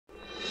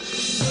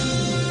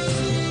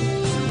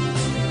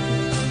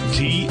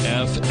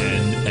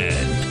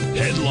TFNN.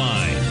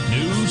 Headline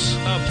News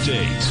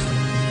Update.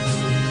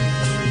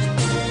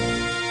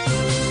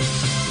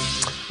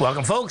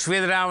 Welcome, folks. We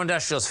are the Dow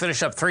Industrials.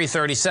 Finish up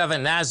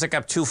 337. Nasdaq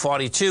up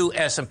 242.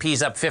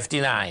 S&P's up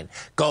 59.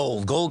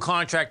 Gold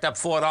contract up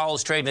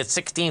 $4, trading at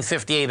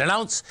 $16.58 an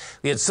ounce.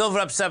 We had silver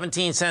up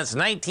 17 cents,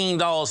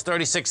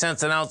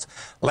 $19.36 an ounce.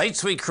 Light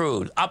sweet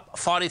crude up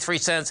 43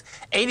 cents,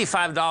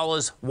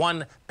 $85,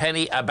 1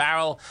 penny a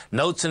barrel.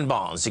 Notes and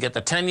bonds. You get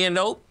the 10-year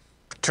note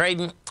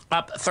trading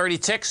up 30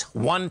 ticks,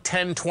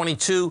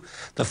 110.22.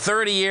 The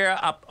 30-year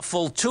up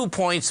full 2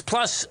 points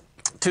plus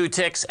 2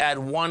 ticks at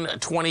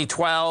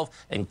 120.12.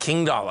 And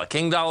King Dollar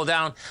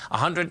down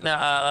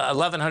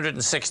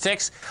 1,106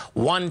 ticks,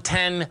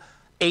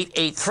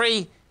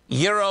 110.883.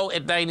 Euro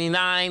at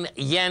 99.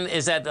 Yen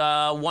is at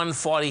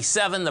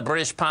 147. The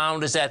British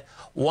pound is at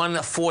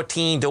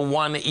 114 to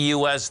 1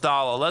 US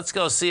dollar. Let's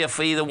go see if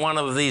either one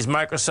of these,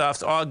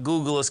 Microsoft or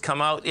Google, has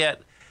come out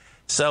yet.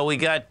 So we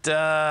got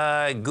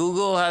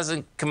Google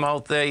hasn't come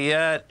out there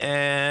yet,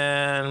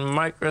 and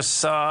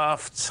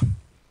Microsoft,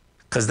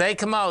 because they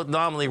come out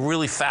normally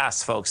really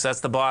fast, folks.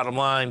 That's the bottom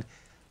line.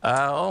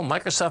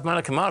 Microsoft might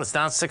have come out. It's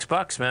down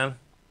 $6, man.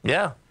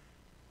 Yeah.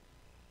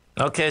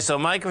 Okay, so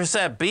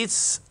Microsoft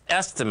beats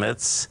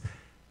estimates.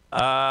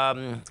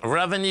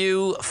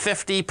 Revenue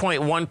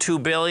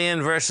 $50.12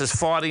 billion versus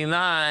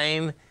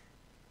 49,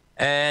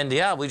 and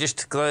yeah, we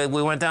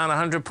went down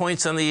 100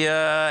 points on the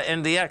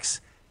NDX,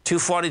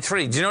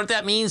 243. Do you know what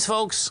that means,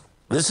 folks?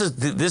 This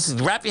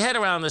is wrap your head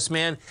around this,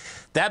 man.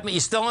 That means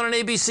you're still on an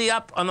ABC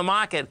up on the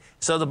market.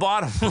 So the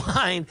bottom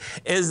line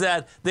is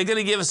that they're going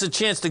to give us a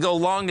chance to go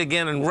long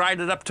again and ride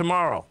it up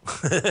tomorrow.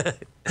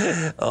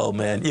 Oh,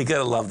 man, you got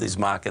to love these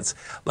markets.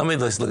 Let me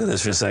just look at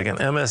this for a second.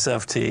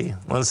 MSFT,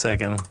 1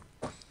 second.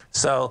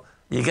 So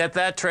you get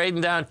that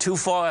trading down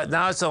 2.4.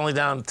 Now it's only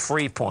down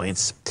 3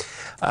 points.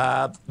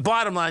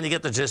 Bottom line, you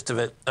get the gist of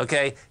it,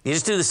 okay? You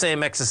just do the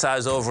same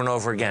exercise over and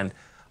over again.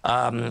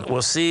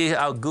 We'll see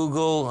how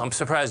Google, I'm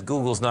surprised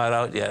Google's not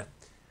out yet.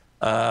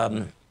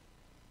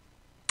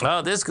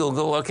 Oh, this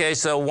Google, okay,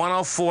 so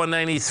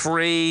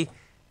 104.93,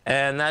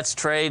 and that's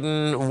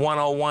trading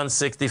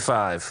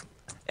 101.65.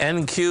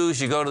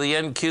 NQs, you go to the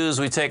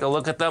NQs, we take a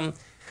look at them.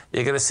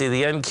 You're going to see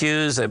the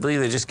NQs. I believe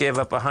they just gave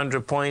up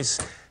 100 points.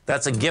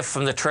 That's a gift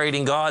from the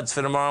trading gods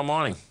for tomorrow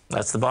morning.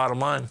 That's the bottom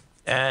line.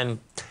 And,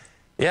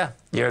 yeah,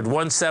 you're at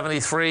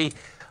 173.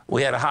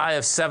 We had a high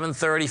of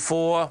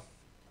 734.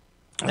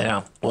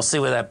 Yeah, we'll see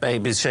where that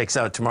baby shakes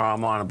out tomorrow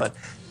morning, but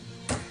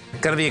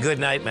going to be a good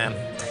night, man.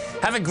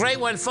 Have a great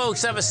one,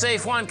 folks. Have a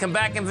safe one. Come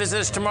back and visit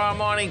us tomorrow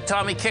morning.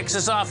 Tommy kicks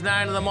us off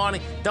 9 in the morning.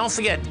 Don't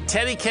forget,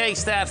 Teddy K.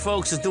 Stat,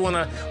 folks, is doing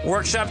a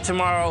workshop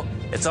tomorrow.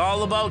 It's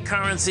all about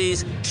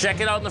currencies.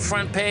 Check it out on the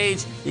front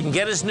page. You can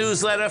get his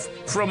newsletter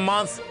for a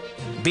month.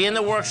 Be in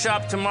the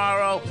workshop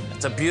tomorrow.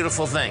 It's a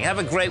beautiful thing. Have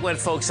a great one,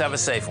 folks. Have a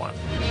safe one.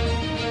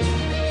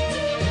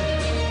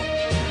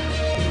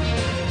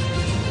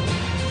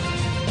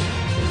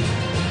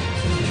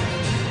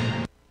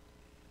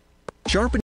 Sharpen